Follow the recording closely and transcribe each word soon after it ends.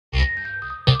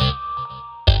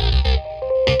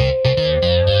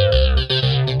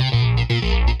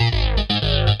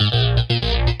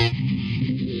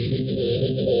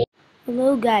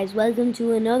guys, welcome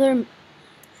to another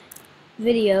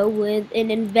video with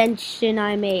an invention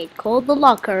I made called the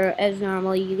locker, as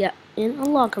normally you get in a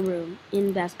locker room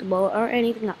in basketball or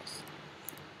anything else.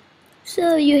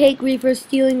 So you hate griefers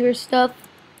stealing your stuff?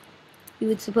 You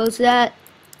would suppose that.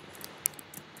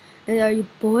 And are you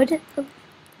bored of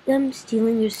them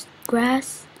stealing your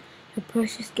grass? Your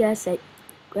precious grass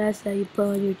that you put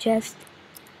on your chest?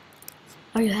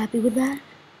 Are you happy with that?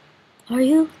 Are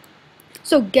you?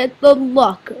 So get the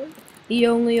locker, the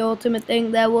only ultimate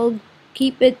thing that will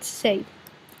keep it safe.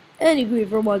 Any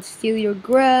griever wants to steal your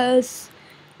grass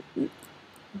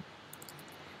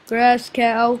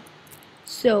cow,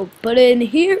 so put it in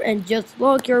here and just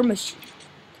lock your machine.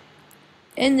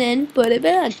 And then put it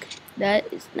back.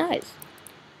 That is nice.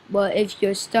 But if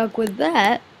you're stuck with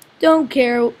that, don't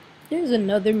care. There's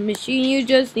another machine, you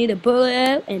just need to pull it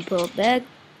out and pull it back.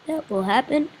 That will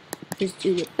happen. Just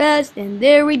do it fast, and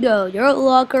there we go. Your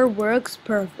locker works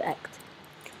perfect.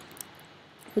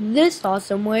 With this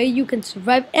awesome way, you can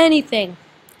survive anything.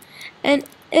 And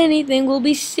anything will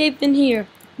be safe in here.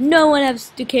 No one has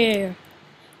to care.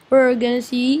 We're gonna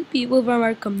see people from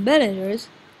our competitors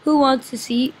who wants to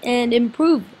see and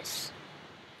improve this.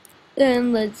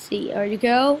 Then let's see. Are you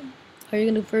cow? Are you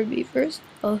gonna be first?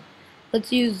 Oh,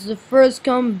 let's use the first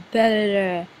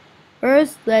competitor.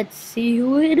 First, let's see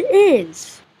who it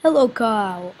is. Hello,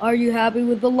 Kyle. Are you happy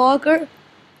with the locker?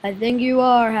 I think you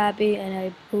are happy, and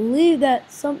I believe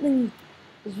that something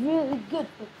is really good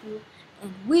for you,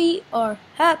 and we are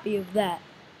happy of that.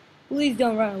 Please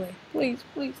don't run away. Please,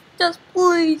 please, just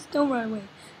please don't run away.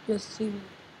 Just see me.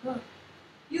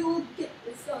 You will get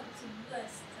this on some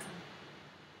last time.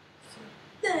 So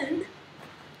then,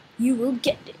 you will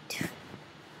get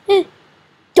it.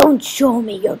 Don't show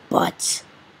me your butts.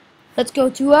 Let's go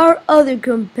to our other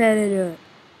competitor.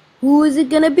 Who is it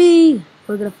gonna be?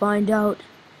 We're gonna find out.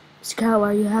 Miss Cow,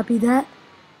 are you happy with that?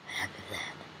 Happy with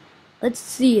that. Let's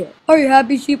see it. Are you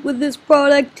happy, sheep, with this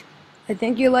product? I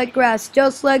think you like grass,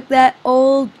 just like that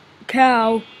old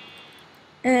cow.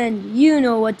 And you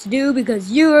know what to do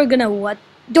because you are gonna what?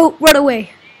 Don't run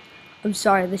away. I'm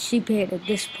sorry, the sheep hated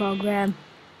this program.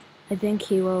 I think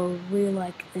he will really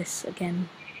like this again.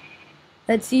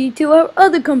 Let's see to our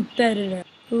other competitor.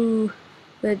 Ooh,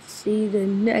 let's see the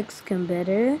next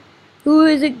competitor. Who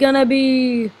is it gonna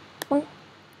be?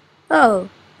 Oh,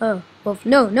 Wolf.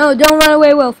 No, don't run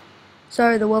away, Wolf.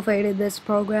 Sorry, the wolf hated this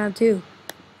program too.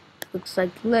 Looks like,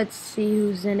 let's see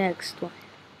who's the next one.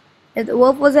 If the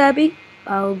wolf was happy,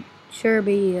 I'll sure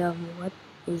be, what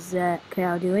is that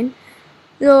cow doing?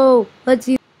 So, let's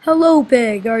see. Hello,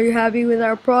 pig. Are you happy with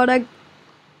our product?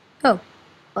 Oh,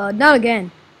 not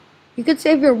again. You could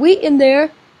save your wheat in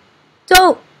there.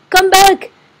 Don't! Come back!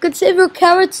 You could save your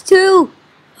carrots too!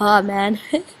 Aw, man.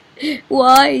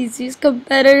 Why is these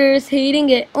competitors hating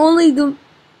it? Only the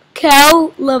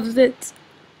cow loves it.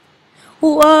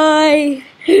 Why?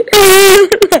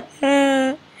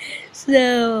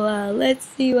 So, let's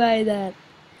see why that.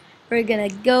 We're gonna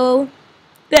go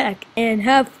back and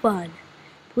have fun.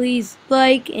 Please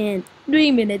like in 3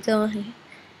 minutes only.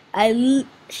 I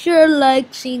sure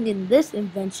like seeing in this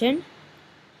invention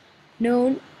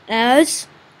known as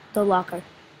the locker.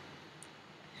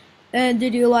 And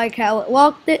did you like how it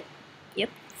locked it? Yep,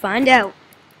 find out.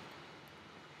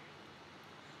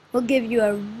 We'll give you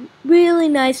a really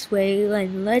nice way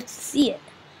and let's see it.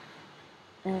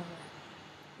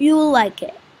 You will like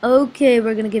it. Okay,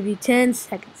 we're gonna give you 10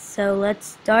 seconds. So let's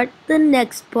start the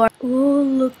next part. Oh,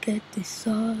 look at this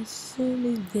awesome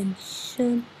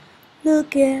invention.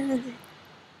 Look at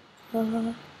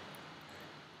it.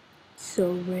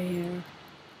 So rare.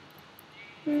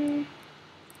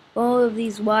 All of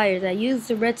these wires. I use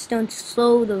the redstone to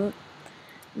slow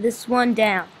this one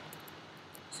down.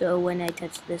 So when I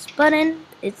touch this button,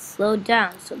 it's slowed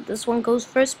down. So this one goes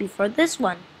first before this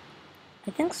one.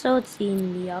 I think so. It's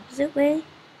in the opposite way.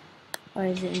 Or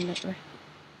is it in the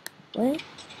way?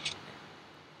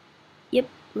 Yep,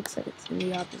 looks like it's in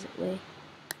the opposite way.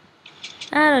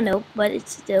 I don't know, but it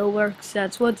still works.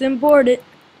 That's what's important.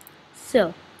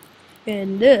 So,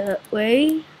 in that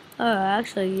way,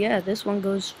 actually, yeah, this one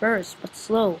goes first, but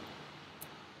slow.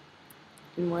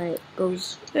 And when it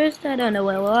goes first, I don't know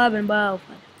what will happen, but I'll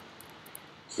find it.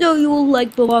 So you will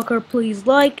like the locker, please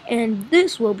like, and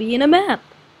this will be in a map.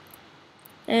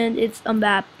 And it's a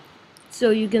map,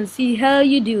 so you can see how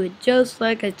you do it, just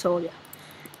like I told you.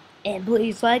 And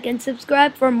please like and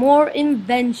subscribe for more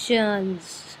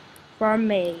inventions from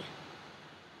me.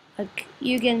 Like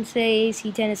you can say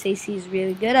AC Tennis AC is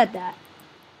really good at that.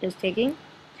 Just taking.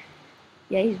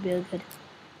 Yeah, he's really good.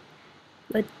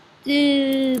 But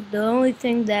the only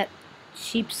thing that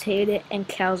sheeps hate it and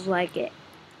cows like it.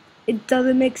 It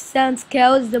doesn't make sense.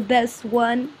 Cow is the best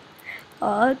one.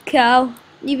 Cow.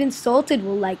 Even Salted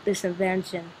will like this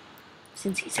invention,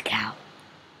 since he's a cow.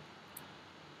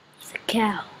 He's a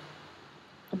cow.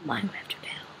 A Minecraft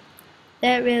cow.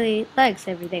 That really likes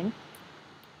everything.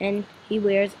 And he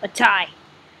wears a tie.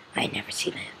 I never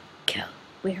seen a cow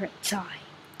wear a tie.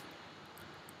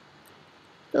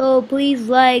 So please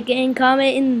like and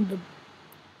comment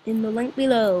in the link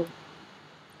below.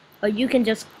 Or you can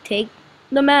just take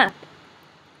the map.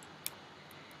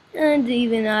 And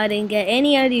even though I didn't get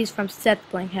any ideas from Seth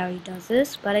playing how he does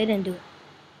this, but I didn't do it.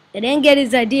 I didn't get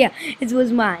his idea. It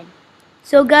was mine.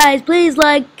 So guys, please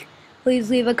like, please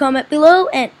leave a comment below,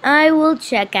 and I will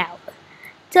check out.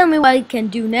 Tell me what I can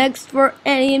do next for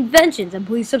any inventions, and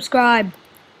please subscribe.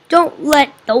 Don't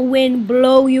let the wind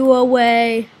blow you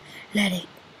away.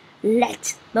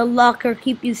 Let the locker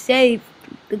keep you safe,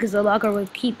 because the locker will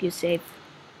keep you safe.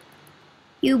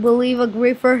 You believe a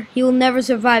griefer? He will never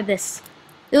survive this.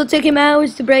 It'll take him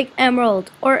hours to break emerald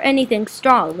or anything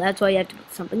strong. That's why you have to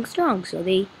put something strong, so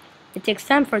it takes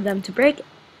time for them to break it.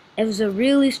 If it's a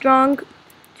really strong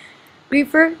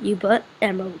griefer, you put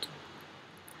emerald.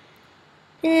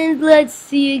 And let's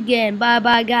see you again. Bye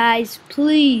bye guys,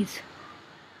 please.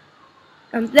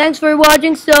 Thanks for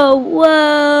watching. So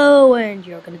whoa, and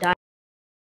you're gonna die.